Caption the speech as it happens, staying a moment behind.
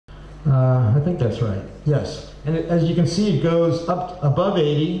I think that's right, yes. And as you can see, it goes up above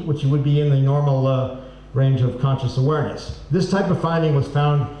 80, which would be in the normal range of conscious awareness. This type of finding was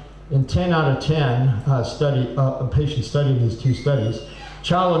found in 10 out of 10 patients studying these two studies.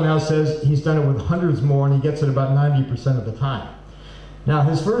 Chawla now says he's done it with hundreds more, and he gets it about 90% of the time. Now,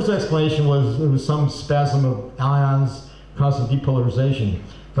 his first explanation was it was some spasm of ions causing depolarization.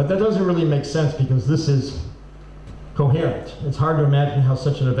 But that doesn't really make sense because this is coherent. It's hard to imagine how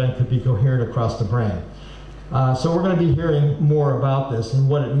such an event could be coherent across the brain. So we're going to be hearing more about this and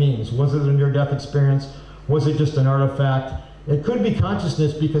what it means. Was it a near-death experience? Was it just an artifact? It could be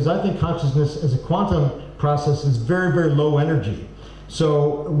consciousness, because I think consciousness as a quantum process is very, very low energy.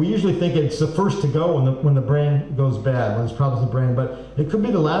 So we usually think it's the first to go when the brain goes bad, when there's problems with the brain, but it could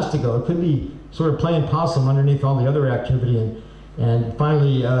be the last to go. It could be sort of playing possum underneath all the other activity, and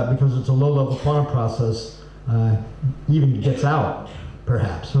finally, because it's a low-level quantum process, even gets out,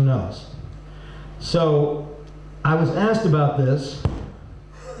 perhaps, who knows. So I was asked about this.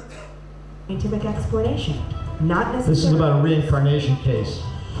 Scientific explanation, not necessarily. This is about a reincarnation case.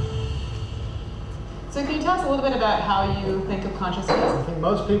 So can you tell us a little bit about how you think of consciousness? I think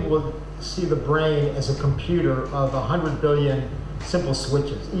most people would see the brain as a computer of 100 billion simple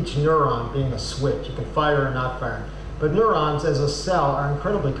switches, each neuron being a switch. You can fire or not fire. But neurons as a cell are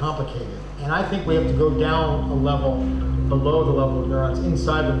incredibly complicated. And I think we have to go down a level below the level of neurons,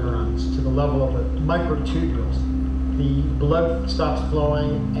 inside the neurons, to the level of the microtubules. The blood stops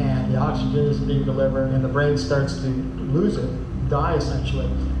flowing and the oxygen isn't being delivered and the brain starts to lose it, die essentially.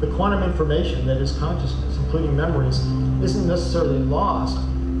 The quantum information that is consciousness, including memories, isn't necessarily lost,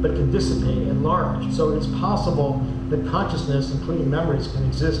 but can dissipate at large. So it's possible that consciousness, including memories, can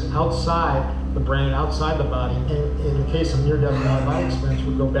exist outside the brain, outside the body, and in the case of near-death out-of-body experience,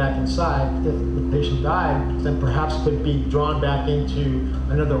 would go back inside. If the patient died, then perhaps could be drawn back into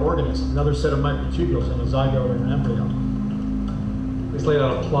another organism, another set of microtubules in a zygote or an embryo. He's laid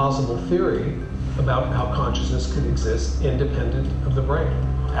out a plausible theory about how consciousness could exist independent of the brain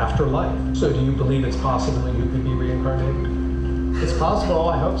after life. So do you believe it's possible that you could be reincarnated? It's possible,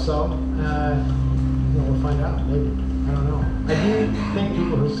 I hope so. We'll find out, maybe. I don't know. I do think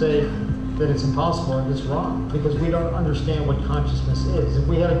people who say that it's impossible are just wrong, because we don't understand what consciousness is. If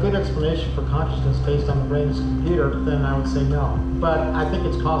we had a good explanation for consciousness based on the brain as a computer, then I would say no. But I think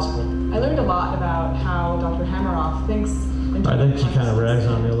it's possible. I learned a lot about how Dr. Hameroff thinks. I think she kind of rags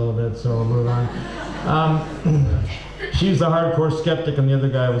on me a little bit, so we'll move on. She's the hardcore skeptic, and the other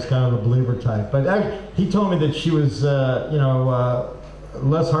guy was kind of the believer type. But he told me that she was,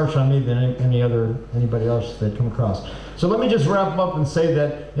 less harsh on me than anybody else they'd come across. So let me just wrap up and say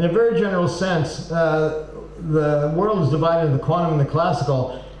that, in a very general sense, the world is divided into the quantum and the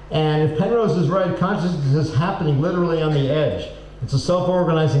classical. And if Penrose is right, consciousness is happening literally on the edge. It's a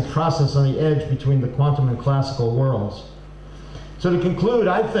self-organizing process on the edge between the quantum and classical worlds. So to conclude,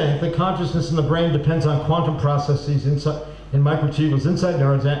 I think that consciousness in the brain depends on quantum processes in microtubules inside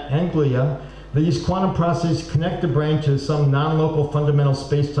neurons and glia. These quantum processes connect the brain to some non-local fundamental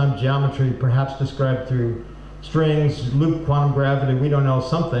space-time geometry, perhaps described through strings, loop quantum gravity, we don't know,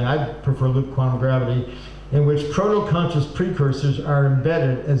 something. I prefer loop quantum gravity, in which proto-conscious precursors are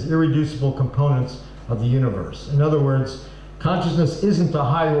embedded as irreducible components of the universe. In other words, consciousness isn't a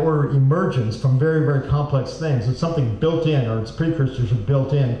higher order emergence from very, very complex things. It's something built in, or its precursors are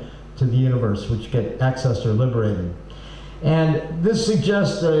built in to the universe, which get accessed or liberated. And this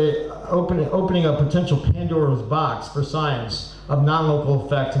suggests opening a potential Pandora's box for science of non-local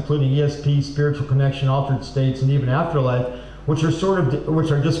effects, including ESP, spiritual connection, altered states, and even afterlife, which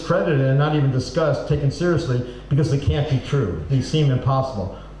are discredited and not even discussed, taken seriously, because they can't be true. They seem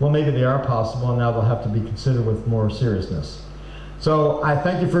impossible. Well, maybe they are possible, and now they'll have to be considered with more seriousness. So I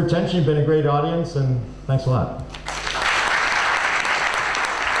thank you for your attention. You've been a great audience, and thanks a lot.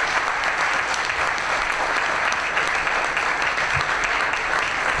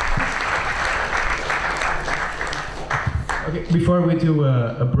 Okay, before we do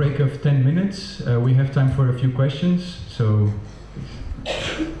a break of 10 minutes, we have time for a few questions, so...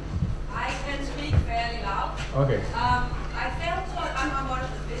 I can speak fairly loud. Okay. I failed to, I'm one of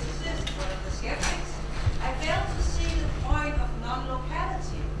the physicists, one of the skeptics. I failed to see the point of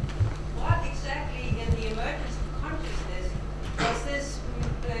non-locality. What exactly in the emergence of consciousness is this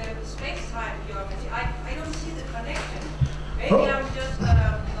space-time geometry? I don't see the connection. Maybe I'm just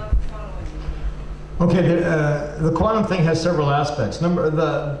not following you. Okay, the quantum thing has several aspects.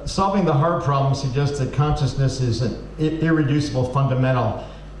 Solving the hard problem suggests that consciousness is an irreducible fundamental,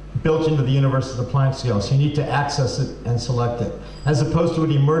 built into the universe of the Planck scale, so you need to access it and select it, as opposed to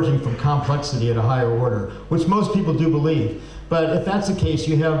it emerging from complexity at a higher order, which most people do believe. But if that's the case,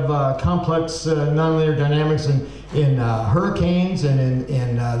 you have complex nonlinear dynamics in hurricanes and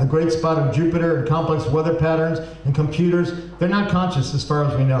in the great spot of Jupiter, and complex weather patterns and computers. They're not conscious as far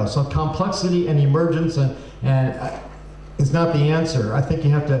as we know. So complexity and emergence is not the answer. I think you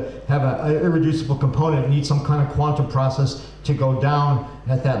have to have an irreducible component. You need some kind of quantum process to go down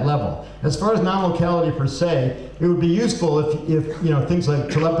at that level. As far as non-locality per se, it would be useful if things like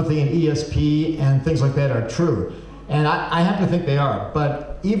telepathy and ESP and things like that are true. And I happen to think they are.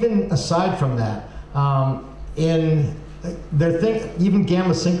 But even aside from that, even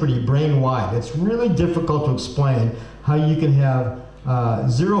gamma synchrony brain-wide, it's really difficult to explain how you can have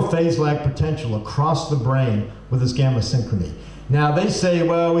zero phase lag potential across the brain with this gamma synchrony. Now they say,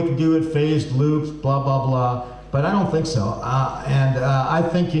 well, we can do it phased loops, blah, blah, blah, but I don't think so. I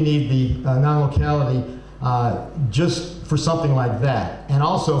think you need the non-locality just for something like that, and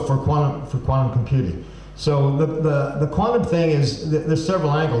also for quantum computing. So the quantum thing is, there's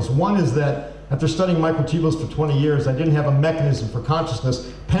several angles. One is that after studying microtubules for 20 years, I didn't have a mechanism for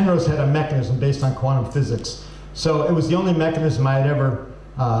consciousness. Penrose had a mechanism based on quantum physics. So it was the only mechanism I had ever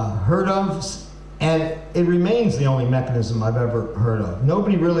heard of, and it remains the only mechanism I've ever heard of.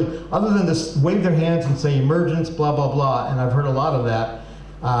 Nobody really, other than to wave their hands and say emergence, blah, blah, blah, and I've heard a lot of that,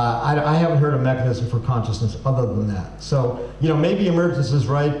 I haven't heard a mechanism for consciousness other than that. So, maybe emergence is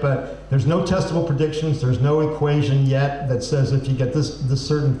right, but there's no testable predictions, there's no equation yet that says if you get this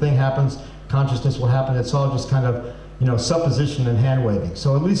certain thing happens, consciousness will happen. It's all just kind of, supposition and hand waving.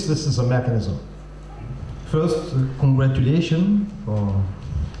 So at least this is a mechanism. First, congratulations for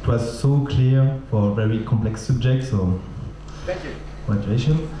it was so clear for a very complex subject. So thank you.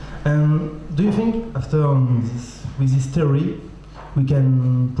 Congratulations. Do you think after with this theory, we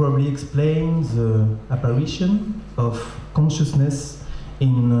can probably explain the apparition of consciousness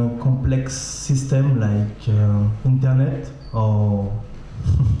in a complex system like internet or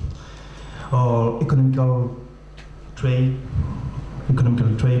or economical trade,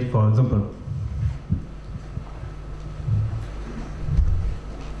 for example?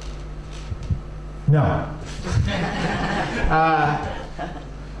 No.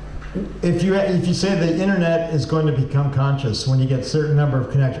 If you say the internet is going to become conscious when you get a certain number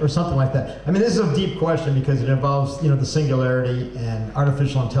of connections, or something like that. I mean, this is a deep question because it involves, the singularity and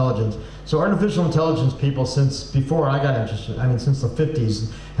artificial intelligence. So artificial intelligence people, since before I got interested, I mean, since the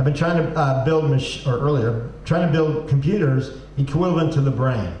 50s, have been trying to trying to build computers equivalent to the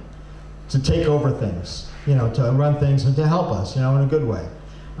brain, to take over things, to run things and to help us, in a good way.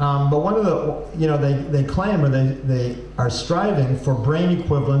 But one of the, they claim, or they are striving for brain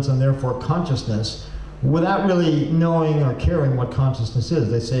equivalence and therefore consciousness without really knowing or caring what consciousness is.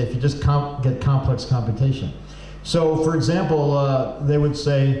 They say if you just get complex computation. So for example, they would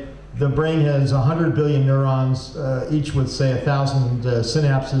say the brain has 100 billion neurons, each with say 1,000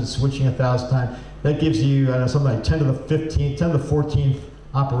 synapses switching 1,000 times. That gives you something like 10 to the 14th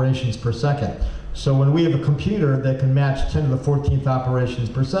operations per second. So when we have a computer that can match 10 to the 14th operations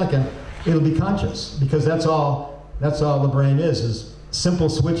per second, it'll be conscious, because that's all the brain is simple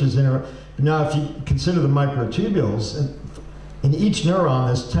switches. Now if you consider the microtubules, in each neuron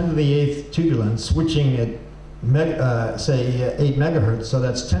there's 10 to the 8th tubulin switching at say 8 megahertz, so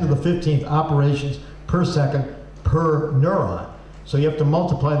that's 10 to the 15th operations per second per neuron. So you have to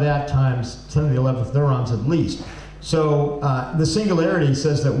multiply that times 10 to the 11th neurons at least. So the singularity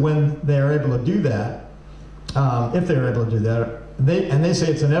says that when they're able to do that, if they're able to do that, they say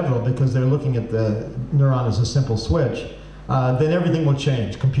it's inevitable because they're looking at the neuron as a simple switch, then everything will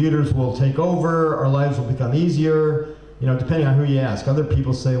change. Computers will take over, our lives will become easier, depending on who you ask. Other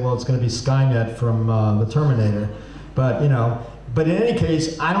people say, well, it's going to be Skynet from the Terminator. But, but in any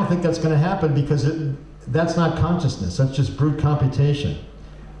case, I don't think that's going to happen because that's not consciousness, that's just brute computation.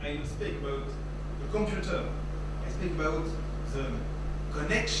 I speak about the computer. About the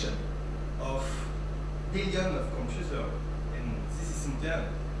connection of billions of computers, and this is internet.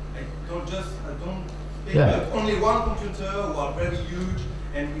 I don't speak about only one computer who are very huge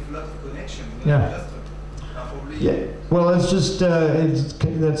and with a lot of connection. Well, it's just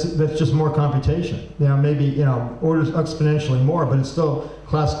that's just more computation. Maybe orders exponentially more, but it's still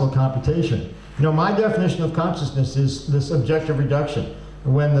classical computation. My definition of consciousness is this objective reduction.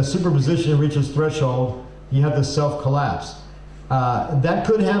 When the superposition reaches threshold, you have this self-collapse. That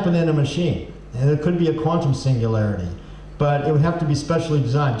could happen in a machine, and it could be a quantum singularity, but it would have to be specially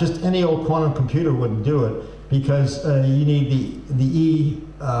designed. Just any old quantum computer wouldn't do it, because you need the E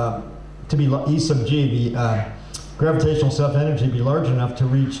to be E sub G, the gravitational self-energy be large enough to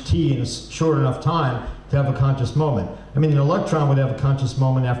reach t in a short enough time to have a conscious moment. I mean, an electron would have a conscious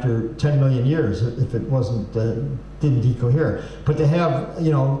moment after 10 million years if it wasn't, didn't decohere. But to have,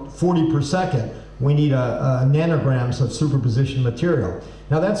 40 per second, we need nanograms of superposition material.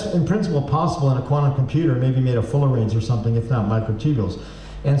 Now that's in principle possible in a quantum computer, maybe made of fullerenes or something, if not microtubules.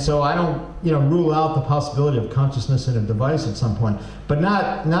 And so I don't, rule out the possibility of consciousness in a device at some point, but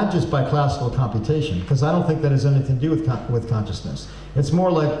not just by classical computation, because I don't think that has anything to do with consciousness. It's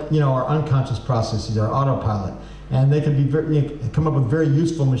more like, our unconscious processes, our autopilot, and they can be come up with very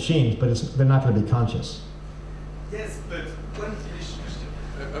useful machines, but they're not going to be conscious. Yes, but one question.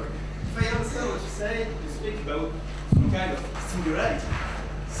 If I understand what you say, you speak about some kind of singularity.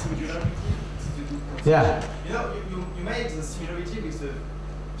 Singularity is a good concept. Yeah. You made the similarity with the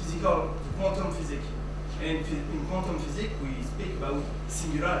physical, the quantum physics. And in quantum physics, we speak about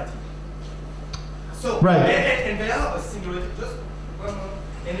singularity. So, right. And there are a singularity, just one more.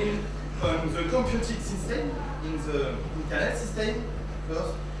 And in the computing system, in the internet system,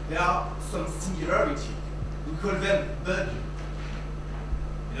 first, there are some singularity. We call them bugs.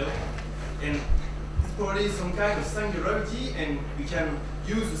 And it's probably some kind of singularity, and we can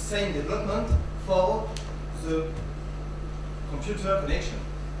use the same development for the computer connection,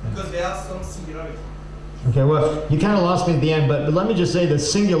 because there are some singularity. Okay, well, you kind of lost me at the end, but let me just say that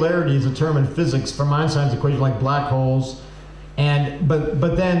singularity is a term in physics from Einstein's equation, like black holes,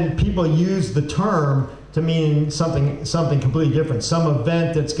 but then people use the term to mean something completely different, some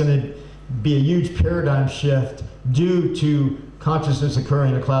event that's going to be a huge paradigm shift due to consciousness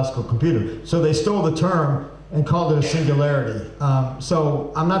occurring in a classical computer. So they stole the term and called it a singularity.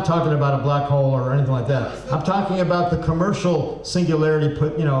 So I'm not talking about a black hole or anything like that. I'm talking about the commercial singularity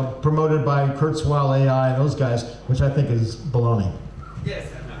promoted by Kurzweil AI and those guys, which I think is baloney. Yes,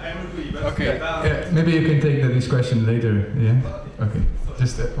 I agree. But okay, yeah, maybe you can take this question later. Yeah. Okay.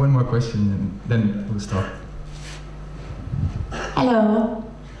 Just one more question, and then we'll stop. Hello.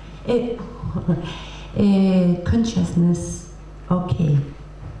 Consciousness. Okay.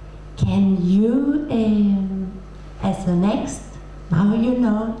 Can you, as the next, now you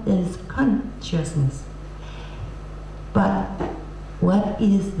know there's consciousness. But what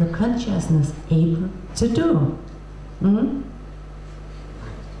is the consciousness able to do? Hmm?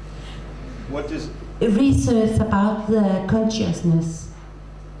 What is research about the consciousness,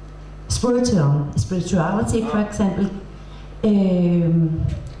 spirituality, for example,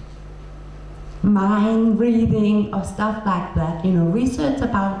 mind reading or stuff like that. Research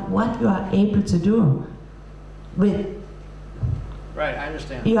about what you are able to do with. Right, I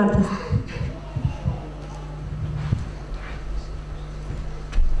understand. You understand?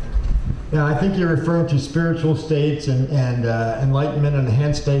 Yeah, I think you're referring to spiritual states and enlightenment and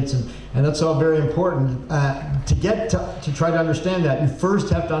enhanced states, and that's all very important. To try to understand that, you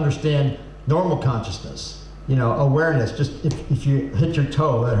first have to understand normal consciousness, awareness. Just if you hit your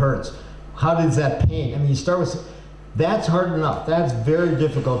toe, that hurts. How does that pain? I mean, you start with, that's hard enough. That's very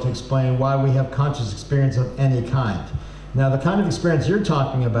difficult to explain why we have conscious experience of any kind. Now, the kind of experience you're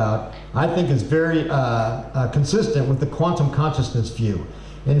talking about, I think is very consistent with the quantum consciousness view.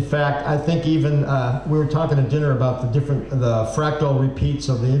 In fact, I think even, we were talking at dinner about the fractal repeats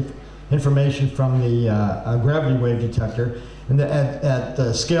of the information from the gravity wave detector, and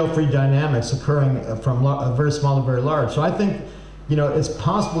at scale-free dynamics occurring from very small to very large. So I think, it's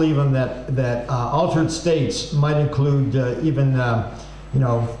possible even that altered states might include even,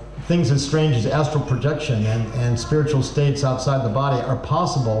 things as strange as astral projection and spiritual states outside the body are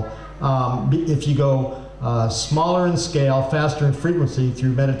possible if you go smaller in scale, faster in frequency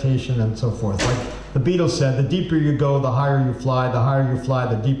through meditation and so forth. Like the Beatles said, the deeper you go, the higher you fly,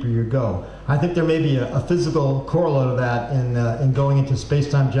 the deeper you go. I think there may be a physical correlate of that in going into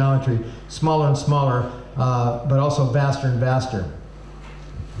space-time geometry, smaller and smaller, but also vaster and vaster.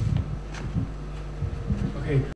 Okay.